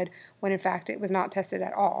for blood when in fact it was not tested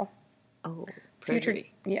at all. Oh,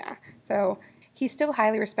 perjury. Yeah. So He's still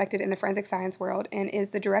highly respected in the forensic science world and is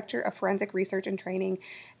the director of forensic research and training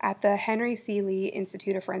at the Henry C. Lee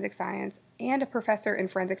Institute of Forensic Science and a professor in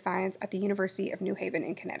forensic science at the University of New Haven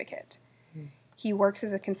in Connecticut. He works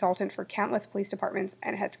as a consultant for countless police departments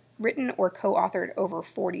and has written or co-authored over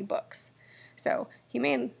 40 books. So he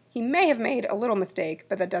may have made a little mistake,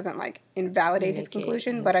 but that doesn't invalidate his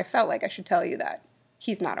conclusion. Yes. But I felt like I should tell you that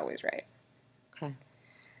he's not always right. Okay.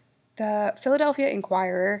 The Philadelphia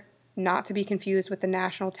Inquirer, not to be confused with the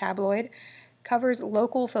national tabloid, covers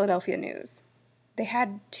local Philadelphia news. They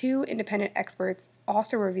had 2 independent experts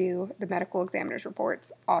also review the medical examiner's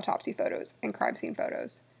reports, autopsy photos, and crime scene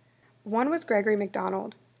photos. One was Gregory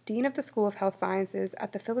McDonald, Dean of the School of Health Sciences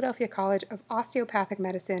at the Philadelphia College of Osteopathic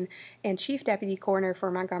Medicine and Chief Deputy Coroner for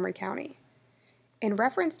Montgomery County. In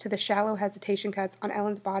reference to the shallow hesitation cuts on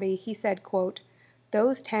Ellen's body, he said, quote,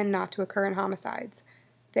 "Those tend not to occur in homicides.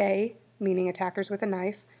 They, meaning attackers with a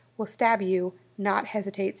knife, will stab you, not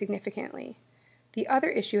hesitate significantly. The other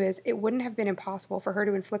issue is it wouldn't have been impossible for her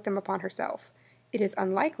to inflict them upon herself. It is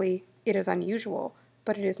unlikely, it is unusual,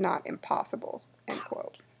 but it is not impossible," end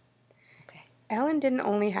quote. Ellen didn't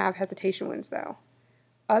only have hesitation wounds, though.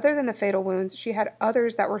 Other than the fatal wounds, she had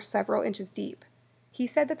others that were several inches deep. He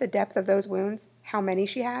said that the depth of those wounds, how many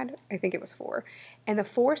she had, I think it was 4, and the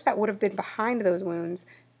force that would have been behind those wounds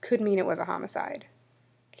could mean it was a homicide.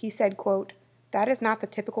 He said, quote, "That is not the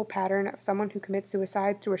typical pattern of someone who commits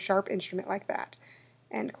suicide through a sharp instrument like that,"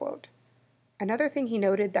 end quote. Another thing he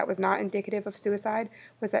noted that was not indicative of suicide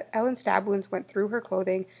was that Ellen's stab wounds went through her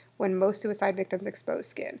clothing when most suicide victims expose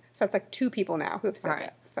skin. So it's 2 people now who have said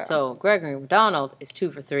that. So Gregory McDonald is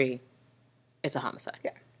 2 for 3. It's a homicide.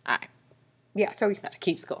 Yeah. All right. Yeah, so gotta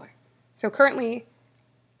keep score. So currently,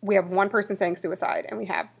 we have one person saying suicide, and we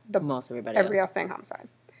have everybody else saying homicide.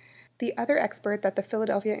 The other expert that the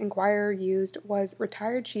Philadelphia Inquirer used was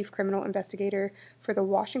retired chief criminal investigator for the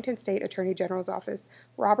Washington State Attorney General's Office,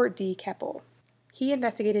 Robert D. Keppel. He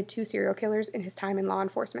investigated 2 serial killers in his time in law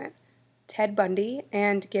enforcement, Ted Bundy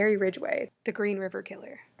and Gary Ridgway, the Green River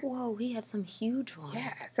Killer. Whoa, he had some huge ones.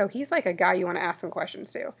 Yeah, so he's a guy you want to ask some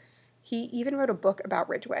questions to. He even wrote a book about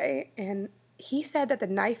Ridgway, and he said that the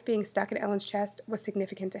knife being stuck in Ellen's chest was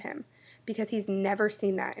significant to him because he's never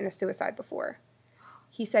seen that in a suicide before.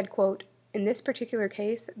 He said, quote, "In this particular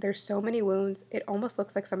case, there's so many wounds, it almost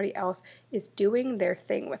looks like somebody else is doing their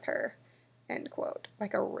thing with her," end quote.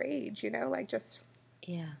 Like a rage, just...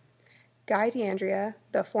 Yeah. Guy DeAndrea,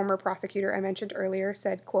 the former prosecutor I mentioned earlier,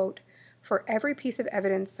 said, quote, "For every piece of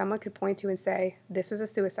evidence someone could point to and say, this was a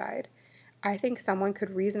suicide, I think someone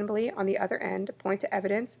could reasonably, on the other end, point to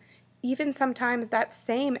evidence, even sometimes that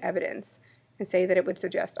same evidence, and say that it would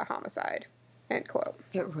suggest a homicide," end quote.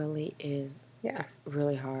 It really is. Yeah.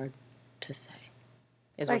 Really hard to say,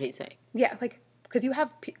 is what he's saying. Yeah, because you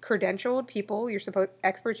have credentialed people,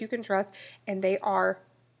 experts you can trust, and they are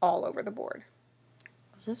all over the board.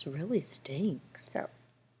 This really stinks. So,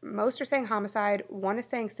 most are saying homicide, one is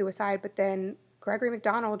saying suicide, but then Gregory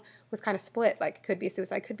McDonald was kind of split, could be a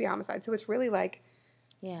suicide, could be a homicide, so it's really,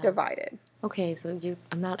 divided. Okay, so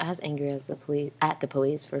I'm not as angry as the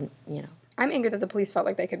police for, I'm angry that the police felt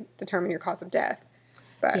like they could determine your cause of death.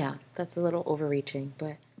 But, yeah, that's a little overreaching,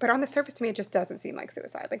 but... But on the surface, to me, it just doesn't seem like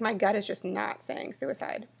suicide. My gut is just not saying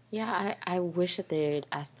suicide. Yeah, I wish that they'd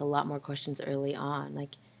asked a lot more questions early on.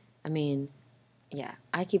 Yeah,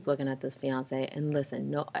 I keep looking at this fiance, and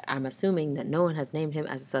listen, no, I'm assuming that no one has named him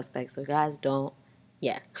as a suspect, so guys don't...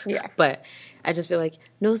 Yeah. But I just feel like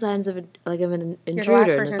no signs of an intruder. You're the last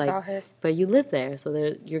person who saw her. But you live there,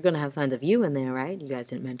 so you're going to have signs of you in there, right? You guys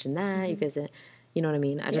didn't mention that. Mm-hmm. You guys didn't... You know what I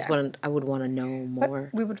mean? I would want to know more.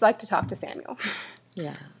 But we would like to talk to Samuel.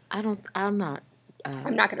 Yeah. I'm not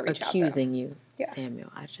going to reach accusing you,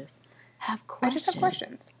 Samuel. I just have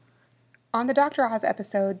questions. On the Dr. Oz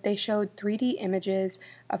episode, they showed 3D images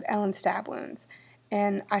of Ellen's stab wounds.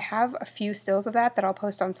 And I have a few stills of that I'll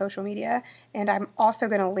post on social media. And I'm also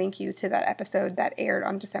going to link you to that episode that aired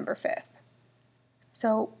on December 5th.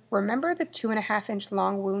 So remember the 2.5-inch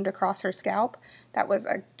long wound across her scalp that was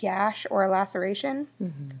a gash or a laceration?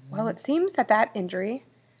 Mm-hmm. Well, it seems that injury,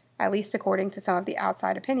 at least according to some of the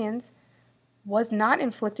outside opinions, was not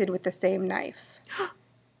inflicted with the same knife.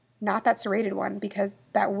 Not that serrated one, because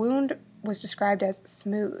that wound was described as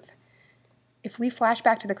smooth. If we flash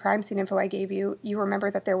back to the crime scene info I gave you, you remember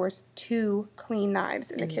that there was 2 clean knives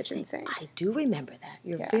in the kitchen sink. I do remember that.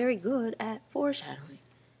 You're very good at foreshadowing.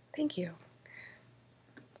 Thank you.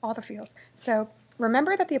 All the feels. So,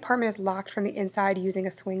 remember that the apartment is locked from the inside using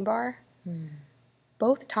a swing bar?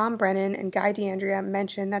 Both Tom Brennan and Guy DeAndrea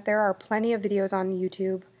mentioned that there are plenty of videos on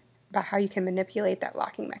YouTube about how you can manipulate that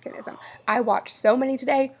locking mechanism. I watched so many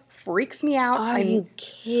today. Freaks me out. Are you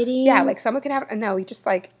kidding? Yeah, like someone can have... No, he just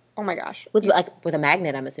like... Oh my gosh. With a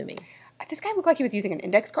magnet, I'm assuming. This guy looked like he was using an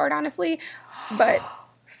index card, honestly. But...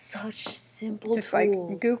 Such simple just tools.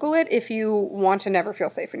 Like Google it if you want to never feel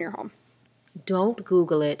safe in your home. Don't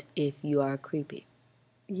Google it if you are creepy.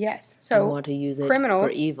 Yes. So want to use it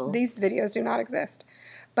criminals, for evil. These videos do not exist.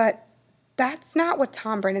 But that's not what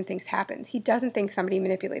Tom Brennan thinks happened. He doesn't think somebody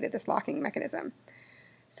manipulated this locking mechanism.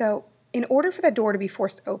 So in order for that door to be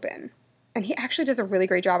forced open, and he actually does a really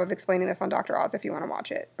great job of explaining this on Dr. Oz if you want to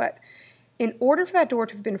watch it, but in order for that door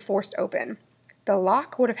to have been forced open, the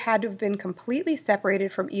lock would have had to have been completely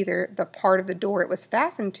separated from either the part of the door it was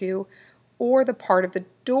fastened to or the part of the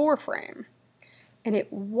door frame. And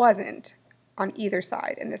it wasn't on either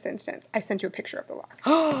side in this instance. I sent you a picture of the lock.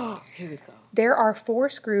 Oh, here we go. There are 4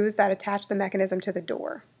 screws that attach the mechanism to the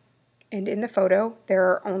door. And in the photo, there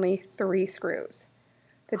are only 3 screws.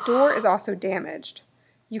 The door is also damaged.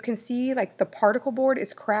 You can see like the particle board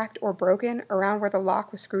is cracked or broken around where the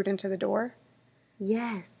lock was screwed into the door.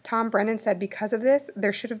 Yes. Tom Brennan said because of this,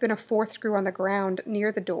 there should have been a 4th screw on the ground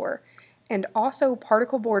near the door, and also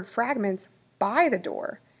particle board fragments by the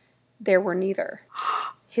door. There were neither.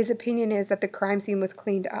 His opinion is that the crime scene was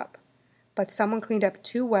cleaned up, but someone cleaned up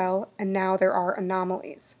too well, and now there are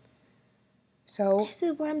anomalies. So this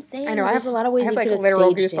is what I'm saying. I know there's a lot of ways you could have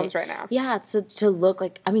literal staged goosebumps it. right now. Yeah, to look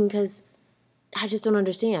like, I mean, because I just don't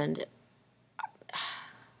understand.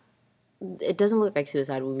 It doesn't look like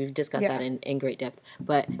suicide. We've discussed that in great depth.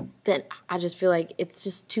 But then I just feel like it's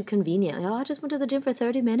just too convenient. Like, I just went to the gym for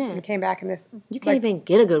 30 minutes. And came back in this. You can't even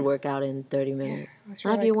get a good workout in 30 minutes.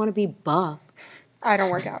 Not if you want to be buff. I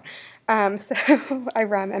don't work out. So I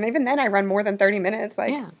run. And even then I run more than 30 minutes,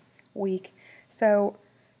 week. So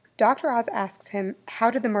Dr. Oz asks him,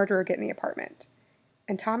 how did the murderer get in the apartment?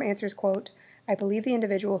 And Tom answers, quote, I believe the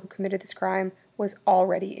individual who committed this crime was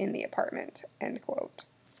already in the apartment, end quote.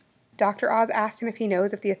 Dr. Oz asked him if he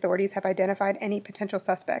knows if the authorities have identified any potential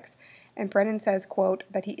suspects, and Brennan says, quote,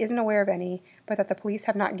 that he isn't aware of any, but that the police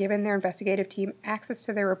have not given their investigative team access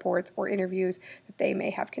to their reports or interviews that they may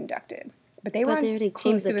have conducted. But they were on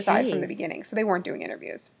team suicide from the beginning, so they weren't doing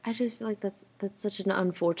interviews. I just feel like that's such an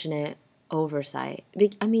unfortunate oversight.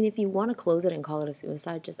 I mean, if you want to close it and call it a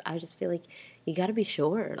suicide, I just feel like you got to be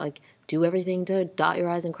sure. Like, do everything to dot your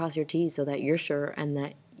I's and cross your T's so that you're sure and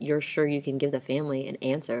that you're sure you can give the family an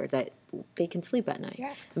answer that they can sleep at night.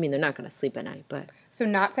 Yeah. I mean, they're not going to sleep at night, but... So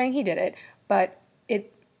not saying he did it, but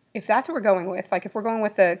if that's what we're going with, like if we're going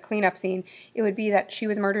with the cleanup scene, it would be that she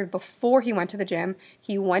was murdered before he went to the gym.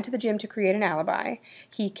 He went to the gym to create an alibi.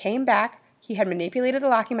 He came back. He had manipulated the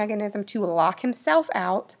locking mechanism to lock himself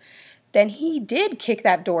out. Then he did kick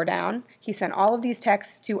that door down. He sent all of these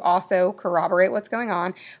texts to also corroborate what's going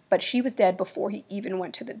on, but she was dead before he even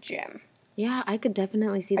went to the gym. Yeah, I could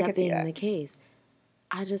definitely see that being the case.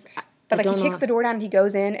 But he kicks the door down and he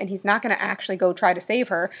goes in and he's not going to actually go try to save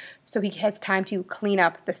her. So he has time to clean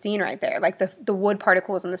up the scene right there. Like the wood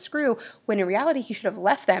particles and the screw, when in reality he should have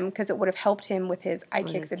left them because it would have helped him with his I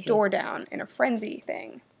kicked the door down in a frenzy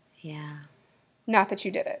thing. Yeah. Not that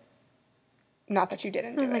you did it. Not that you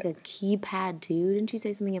didn't do it. It was like a keypad too. Didn't you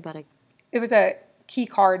say something about a... It was a key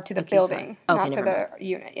card to the building, not to the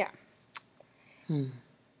unit. Yeah.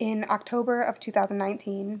 In October of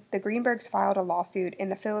 2019, the Greenbergs filed a lawsuit in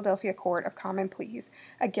the Philadelphia Court of Common Pleas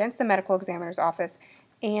against the medical examiner's office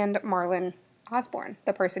and Marlon Osborne,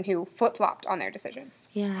 the person who flip-flopped on their decision.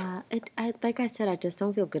 Yeah, like I said, I just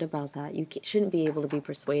don't feel good about that. You shouldn't be able to be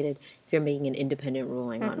persuaded if you're making an independent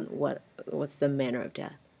ruling on what's the manner of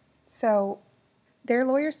death. So their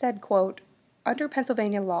lawyer said, quote, under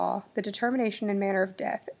Pennsylvania law, the determination and manner of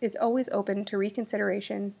death is always open to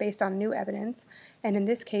reconsideration based on new evidence, and in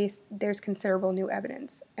this case, there's considerable new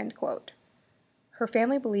evidence, end quote. Her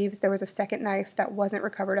family believes there was a second knife that wasn't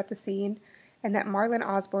recovered at the scene, and that Marlon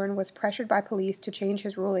Osborne was pressured by police to change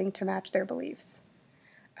his ruling to match their beliefs.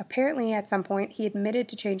 Apparently, at some point, he admitted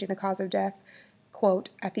to changing the cause of death, quote,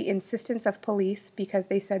 at the insistence of police because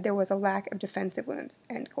they said there was a lack of defensive wounds,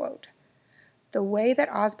 end quote. The way that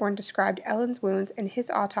Osborne described Ellen's wounds in his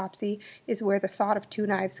autopsy is where the thought of 2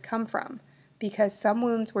 knives come from, because some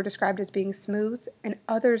wounds were described as being smooth and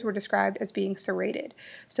others were described as being serrated.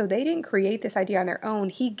 So they didn't create this idea on their own.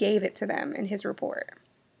 He gave it to them in his report.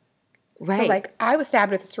 Right. So, I was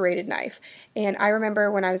stabbed with a serrated knife, and I remember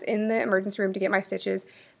when I was in the emergency room to get my stitches,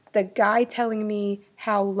 the guy telling me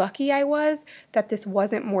how lucky I was that this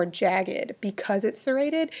wasn't more jagged because it's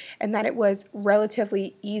serrated and that it was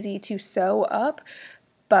relatively easy to sew up,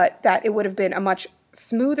 but that it would have been a much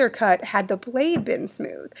smoother cut had the blade been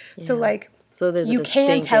smooth. Yeah. So, So there's you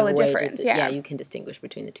can tell a difference. Yeah, you can distinguish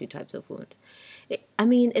between the two types of wounds.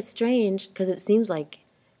 It's strange because it seems like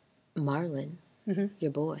Marlon,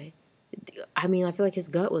 your boy, I feel like his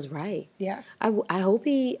gut was right. Yeah. I hope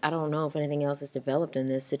I don't know if anything else has developed in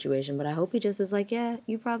this situation, but I hope he just was like, yeah,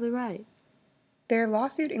 you're probably right. Their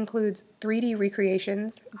lawsuit includes 3D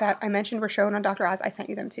recreations that I mentioned were shown on Dr. Oz. I sent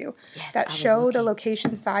you them too. Yes, that show the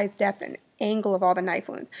location, size, depth, and angle of all the knife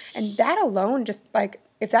wounds. And that alone, just like,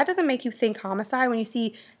 if that doesn't make you think homicide when you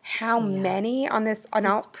see how many on this.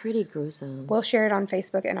 It's pretty gruesome. We'll share it on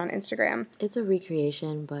Facebook and on Instagram. It's a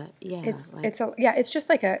recreation, but yeah. It's just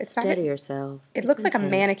like a. It's steady yourself. It looks like a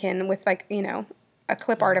mannequin with like, a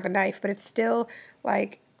clip art of a knife, but it's still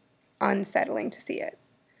like unsettling to see it.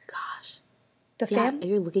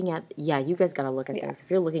 You're looking at, you guys got to look at this. If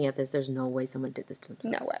you're looking at this, there's no way someone did this to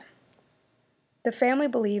themselves. No way. The family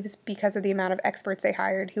believes because of the amount of experts they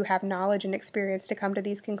hired who have knowledge and experience to come to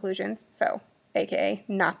these conclusions, so AKA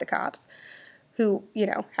not the cops, who,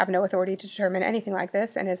 have no authority to determine anything like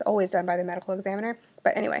this and is always done by the medical examiner.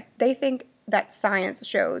 But anyway, they think that science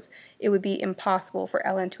shows it would be impossible for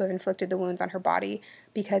Ellen to have inflicted the wounds on her body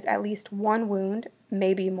because at least one wound,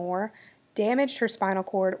 maybe more, damaged her spinal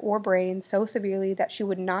cord or brain so severely that she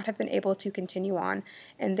would not have been able to continue on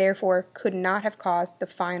and therefore could not have caused the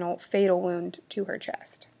final fatal wound to her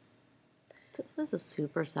chest. This is a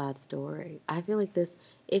super sad story. I feel like this,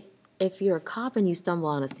 if you're a cop and you stumble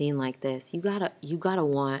on a scene like this, you gotta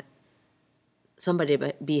want somebody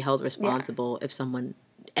to be held responsible if someone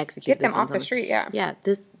executes Get them off the street, yeah. Yeah,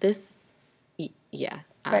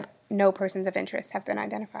 But no persons of interest have been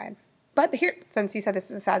identified. But here, since you said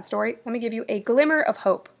this is a sad story, let me give you a glimmer of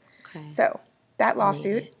hope. Okay. So, that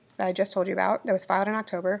lawsuit that I just told you about, that was filed in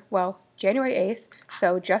October, January 8th,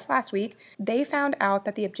 so just last week, they found out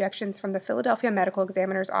that the objections from the Philadelphia Medical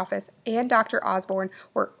Examiner's Office and Dr. Osborne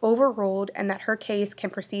were overruled and that her case can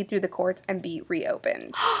proceed through the courts and be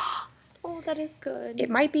reopened. Oh, that is good. It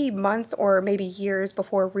might be months or maybe years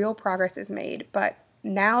before real progress is made, but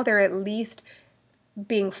now they're at least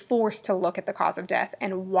being forced to look at the cause of death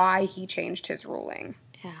and why he changed his ruling.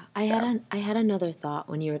 Yeah, I had another thought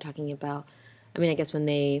when you were talking about, I guess when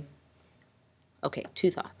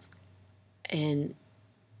two thoughts. And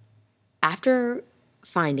after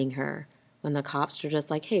finding her, when the cops were just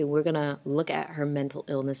like, hey, we're going to look at her mental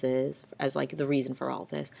illnesses as like the reason for all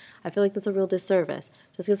this, I feel like that's a real disservice.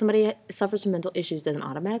 Just because somebody suffers from mental issues doesn't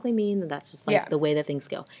automatically mean that that's just like the way that things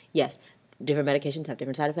go. Yes, different medications have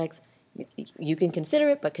different side effects. You can consider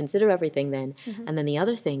it, but consider everything then. Mm-hmm. And then the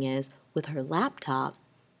other thing is, with her laptop,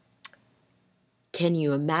 can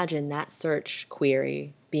you imagine that search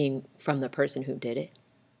query being from the person who did it?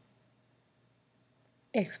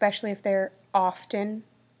 Especially if they're often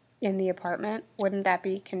in the apartment. Wouldn't that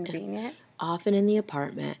be convenient? Often in the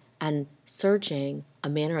apartment and searching a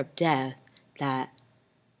manner of death that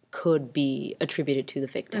could be attributed to the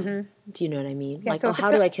victim. Mm-hmm. Do you know what I mean? Yeah, so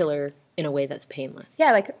how do I kill her in a way that's painless?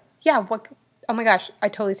 Yeah, what? Oh my gosh, I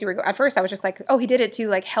totally see where you're going. At first, I was just like, oh, he did it to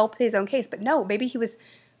like help his own case, but no, maybe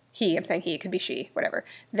I'm saying he, it could be she, whatever.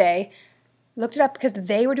 They looked it up because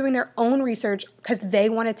they were doing their own research because they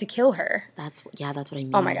wanted to kill her. That's what I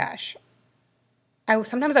mean. Oh my gosh.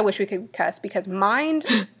 Sometimes I wish we could cuss because mind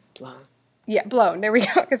blown. Yeah, blown. There we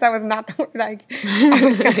go. Because that was not the word I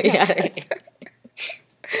was going to use.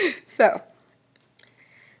 So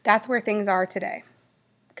that's where things are today,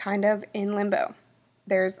 kind of in limbo.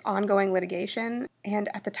 There's ongoing litigation, and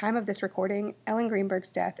at the time of this recording, Ellen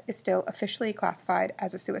Greenberg's death is still officially classified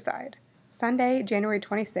as a suicide. Sunday, January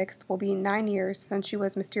 26th, will be 9 years since she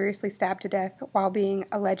was mysteriously stabbed to death while being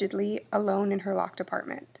allegedly alone in her locked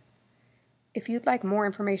apartment. If you'd like more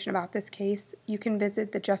information about this case, you can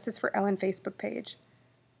visit the Justice for Ellen Facebook page.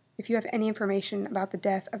 If you have any information about the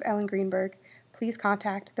death of Ellen Greenberg, please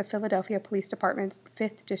contact the Philadelphia Police Department's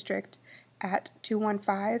 5th District at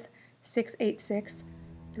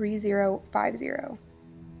 215-686-3050.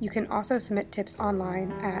 You can also submit tips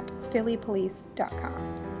online at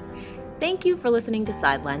phillypolice.com. Thank you for listening to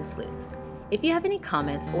Sideline Sleuths. If you have any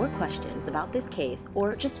comments or questions about this case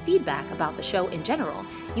or just feedback about the show in general,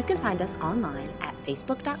 you can find us online at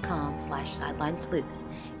facebook.com/sidelinesleuths.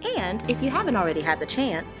 And if you haven't already had the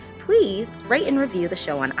chance, please rate and review the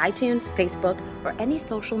show on iTunes, Facebook, or any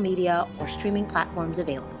social media or streaming platforms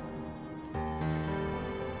available.